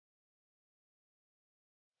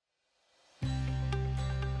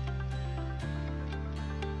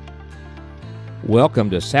Welcome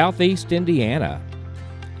to Southeast Indiana.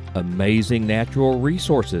 Amazing natural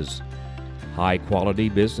resources, high-quality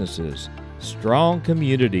businesses, strong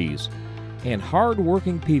communities, and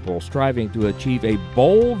hard-working people striving to achieve a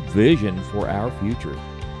bold vision for our future.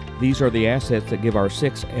 These are the assets that give our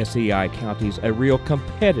 6 SEI counties a real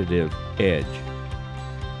competitive edge.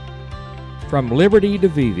 From Liberty to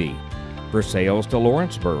Vevey, Versailles to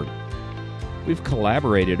Lawrenceburg, we've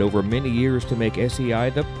collaborated over many years to make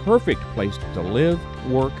SEI the perfect place to live,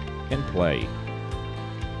 work, and play.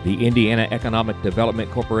 The Indiana Economic Development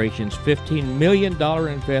Corporation's $15 million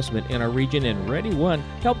investment in our region in Ready 1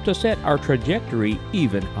 helped to set our trajectory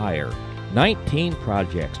even higher. 19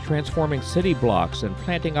 projects transforming city blocks and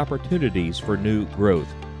planting opportunities for new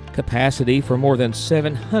growth. Capacity for more than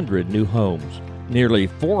 700 new homes. Nearly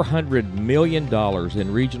 $400 million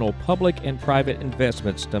in regional public and private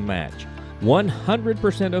investments to match.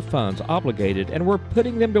 100% of funds obligated, and we're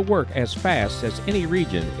putting them to work as fast as any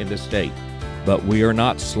region in the state. But we are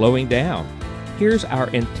not slowing down. Here's our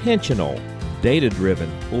intentional, data-driven,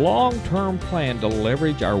 long-term plan to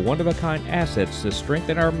leverage our one-of-a-kind assets to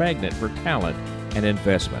strengthen our magnet for talent and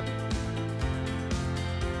investment.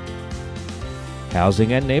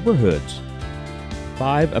 Housing and neighborhoods.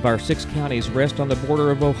 5 of our 6 counties rest on the border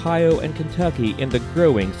of Ohio and Kentucky in the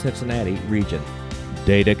growing Cincinnati region.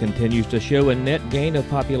 Data continues to show a net gain of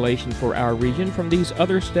population for our region from these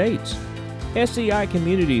other states. SEI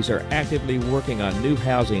communities are actively working on new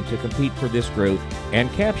housing to compete for this growth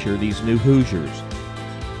and capture these new Hoosiers.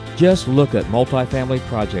 Just look at multifamily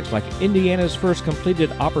projects like Indiana's first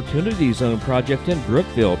completed Opportunity Zone project in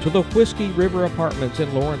Brookville to the Whiskey River Apartments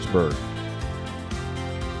in Lawrenceburg.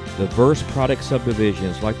 Diverse product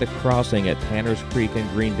subdivisions like the Crossing at Tanner's Creek in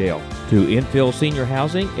Greendale to infill senior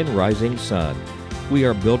housing in Rising Sun. We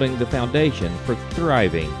are building the foundation for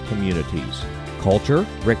thriving communities. Culture,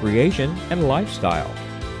 recreation, and lifestyle.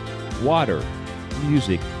 Water,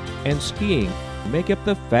 music, and skiing make up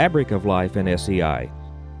the fabric of life in SEI.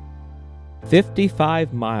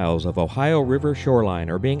 55 miles of Ohio River shoreline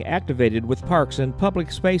are being activated with parks and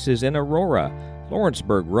public spaces in Aurora,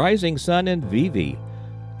 Lawrenceburg, Rising Sun, and Vevey.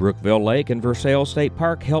 Brookville Lake and Versailles State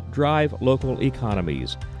Park help drive local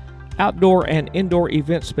economies. Outdoor and indoor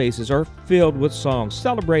event spaces are filled with songs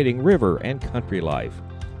celebrating river and country life.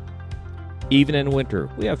 Even in winter,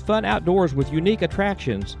 we have fun outdoors with unique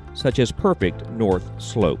attractions such as perfect north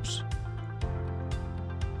slopes.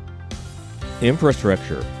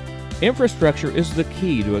 Infrastructure. Infrastructure is the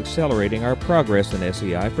key to accelerating our progress in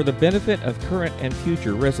SEI for the benefit of current and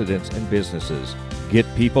future residents and businesses. Get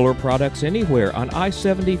people or products anywhere on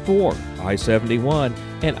I-74, I-71,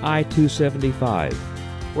 and I-275.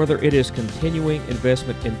 Whether it is continuing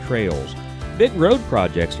investment in trails, big road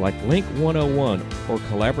projects like Link 101, or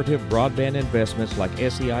collaborative broadband investments like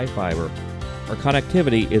SEI Fiber, our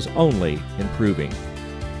connectivity is only improving.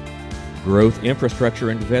 Growth infrastructure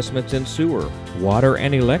investments in sewer, water,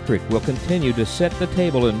 and electric will continue to set the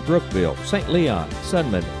table in Brookville, St. Leon,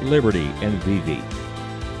 Sunman, Liberty, and Vevey.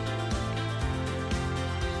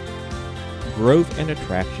 Growth and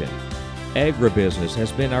attraction. Agribusiness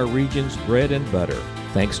has been our region's bread and butter.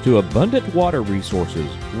 Thanks to abundant water resources,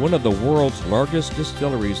 one of the world's largest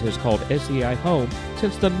distilleries has called SEI home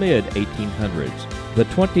since the mid-1800s. The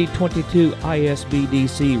 2022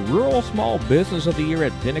 ISBDC Rural Small Business of the Year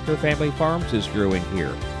at Denneker Family Farms is growing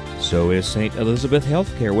here. So is St. Elizabeth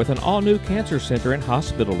Healthcare with an all-new cancer center and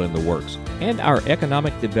hospital in the works. And our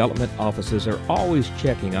economic development offices are always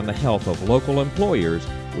checking on the health of local employers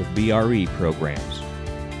with BRE programs.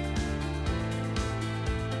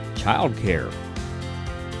 Childcare.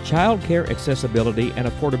 Childcare accessibility and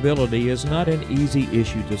affordability is not an easy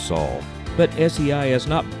issue to solve, but SEI is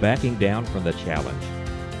not backing down from the challenge.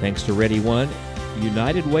 Thanks to Ready 1,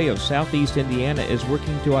 United Way of Southeast Indiana is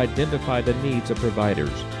working to identify the needs of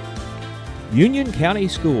providers. Union County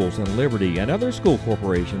Schools and Liberty and other school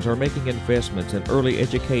corporations are making investments in early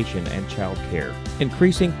education and child care.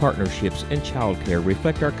 Increasing partnerships in child care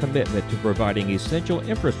reflect our commitment to providing essential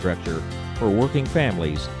infrastructure for working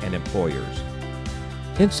families and employers.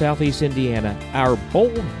 In Southeast Indiana, our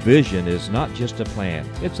bold vision is not just a plan,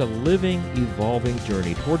 it's a living, evolving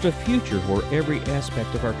journey towards a future where every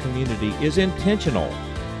aspect of our community is intentional,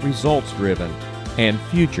 results-driven, and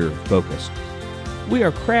future-focused. We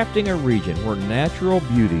are crafting a region where natural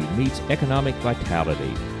beauty meets economic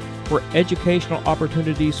vitality, where educational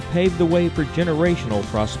opportunities pave the way for generational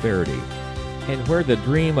prosperity, and where the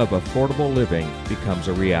dream of affordable living becomes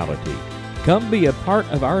a reality. Come be a part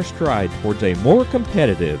of our stride towards a more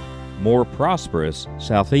competitive, more prosperous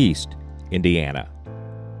Southeast Indiana.